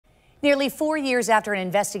Nearly 4 years after an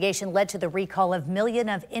investigation led to the recall of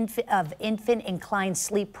millions of infant-inclined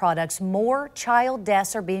sleep products, more child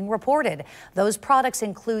deaths are being reported. Those products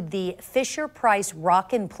include the Fisher-Price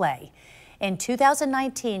Rock and Play. In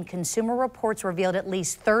 2019, Consumer Reports revealed at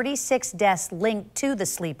least 36 deaths linked to the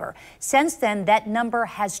sleeper. Since then, that number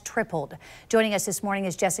has tripled. Joining us this morning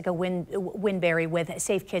is Jessica Winberry with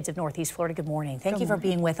Safe Kids of Northeast Florida. Good morning. Thank you for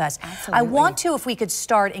being with us. Absolutely. I want to, if we could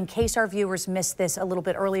start, in case our viewers missed this a little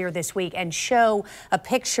bit earlier this week, and show a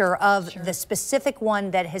picture of the specific one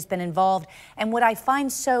that has been involved. And what I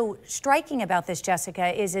find so striking about this,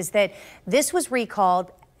 Jessica, is that this was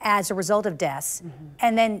recalled as a result of deaths,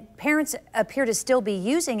 and then parents appear to still be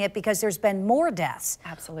using it because there's been more deaths.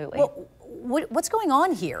 Absolutely. Well, what's going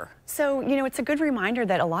on here? So, you know, it's a good reminder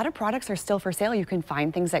that a lot of products are still for sale. You can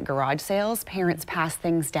find things at garage sales. Parents pass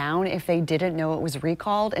things down if they didn't know it was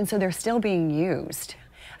recalled, and so they're still being used.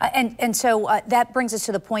 So that brings us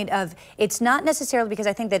to the point of, it's not necessarily, because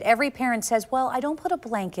I think that every parent says, well, I don't put a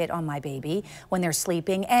blanket on my baby when they're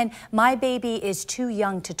sleeping, and my baby is too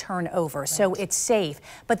young to turn over, so it's safe.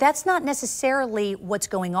 But that's not necessarily what's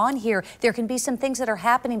going on here. There can be some things that are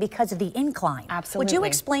happening because of the incline. Absolutely. Would you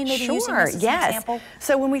explain maybe using this as an example?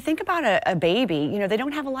 So when we think about a baby, you know, they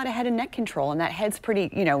don't have a lot of head and neck control, and that head's pretty,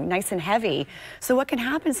 you know, nice and heavy. So what can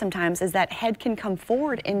happen sometimes is that head can come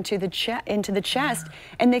forward into the chest,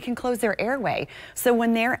 and they can close their airway. So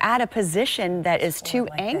when they're at a position that is too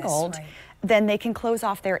angled, then they can close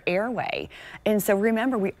off their airway. And so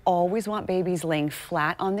remember, we always want babies laying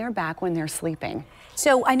flat on their back when they're sleeping.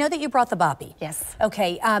 So I know that you brought the boppy. Yes.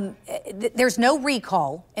 Okay, there's no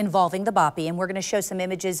recall involving the boppy, and we're going to show some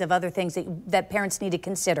images of other things that parents need to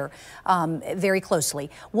consider very closely.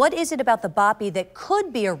 What is it about the boppy that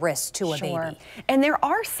could be a risk to a baby? And there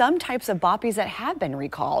are some types of boppies that have been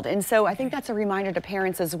recalled, and so I think that's a reminder to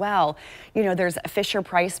parents as well. You know, there's a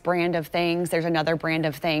Fisher-Price brand of things, there's another brand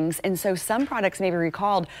of things, and so some products may be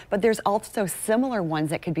recalled, but there's also similar ones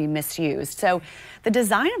that could be misused. So the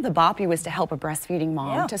design of the boppy was to help a breastfeeding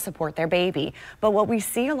mom to support their baby. But what we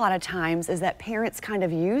see a lot of times is that parents kind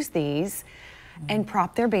of use these and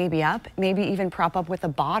prop their baby up, maybe even prop up with a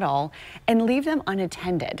bottle, and leave them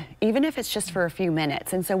unattended, even if it's just for a few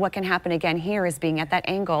minutes. And so what can happen again here is, being at that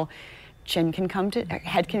angle, head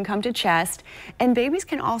can come to chest, and babies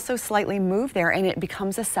can also slightly move there, and it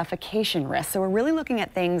becomes a suffocation risk. So we're really looking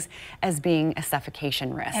at things as being a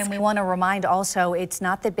suffocation risk. And we want to remind also, it's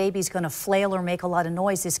not that baby's going to flail or make a lot of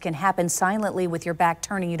noise. This can happen silently with your back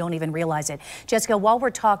turning. You don't even realize it. Jessica, while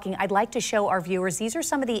we're talking, I'd like to show our viewers, these are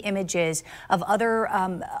some of the images of other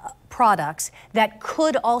products that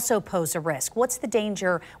could also pose a risk. What's the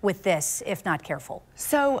danger with this if not careful?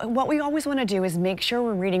 So what we always want to do is make sure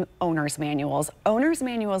we're reading owner's manuals. Owner's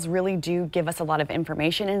manuals really do give us a lot of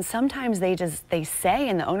information, and sometimes they say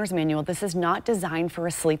in the owner's manual, this is not designed for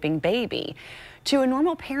a sleeping baby. To a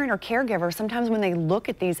normal parent or caregiver, sometimes when they look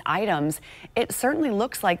at these items, it certainly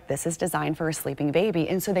looks like this is designed for a sleeping baby,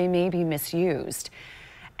 and so they may be misused.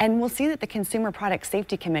 And we'll see that the Consumer Product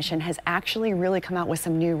Safety Commission has actually really come out with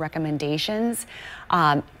some new recommendations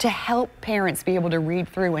to help parents be able to read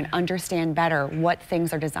through and understand better what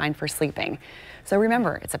things are designed for sleeping. So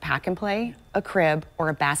remember, it's a pack and play, a crib, or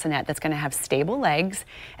a bassinet that's going to have stable legs.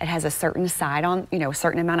 It has a certain side on, you know, a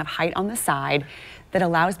certain amount of height on the side that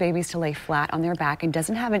allows babies to lay flat on their back and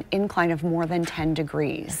doesn't have an incline of more than 10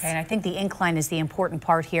 degrees. Okay, and I think the incline is the important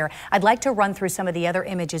part here. I'd like to run through some of the other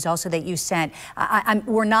images also that you sent.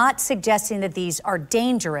 We're not suggesting that these are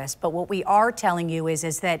dangerous, but what we are telling you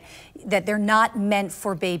is that they're not meant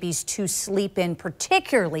for babies to sleep in,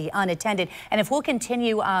 particularly unattended. And if we'll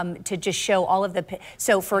continue to just show all of the,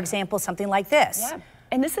 so for example, something like this. Yeah.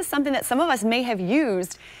 And this is something that some of us may have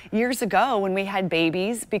used years ago when we had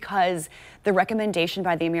babies, because the recommendation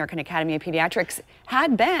by the American Academy of Pediatrics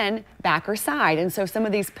had been back or side. And so some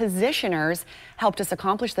of these positioners helped us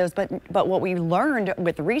accomplish those. But what we learned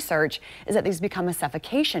with research is that these become a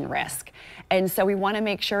suffocation risk. And so we want to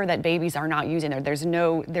make sure that babies are not using them. There's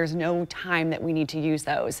no time that we need to use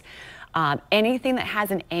those. Anything that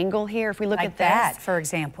has an angle here, if we look at that, for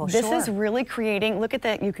example, this is really creating, look at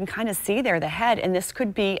that, you can kind of see there the head, and this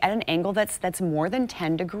could be at an angle that's more than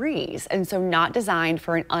 10 degrees, and so not designed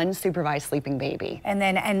for an unsupervised sleeping baby. And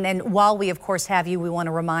then while we of course have you, we want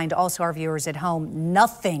to remind also our viewers at home,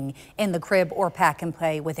 nothing in the crib or pack and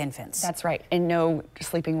play with infants. That's right, and no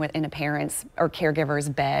sleeping within a parent's or caregiver's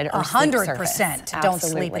bed or sleep surface. 100% don't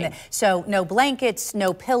sleep in it. So no blankets,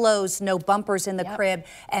 no pillows, no bumpers in the crib,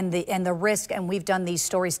 and and the risk, and we've done these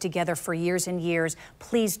stories together for years and years.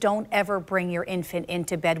 Please don't ever bring your infant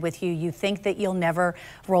into bed with you. You think that you'll never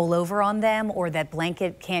roll over on them or that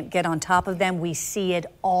blanket can't get on top of them. We see it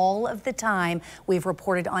all of the time. We've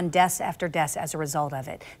reported on deaths after deaths as a result of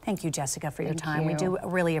it. Thank you, Jessica, for your time. We do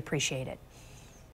really appreciate it.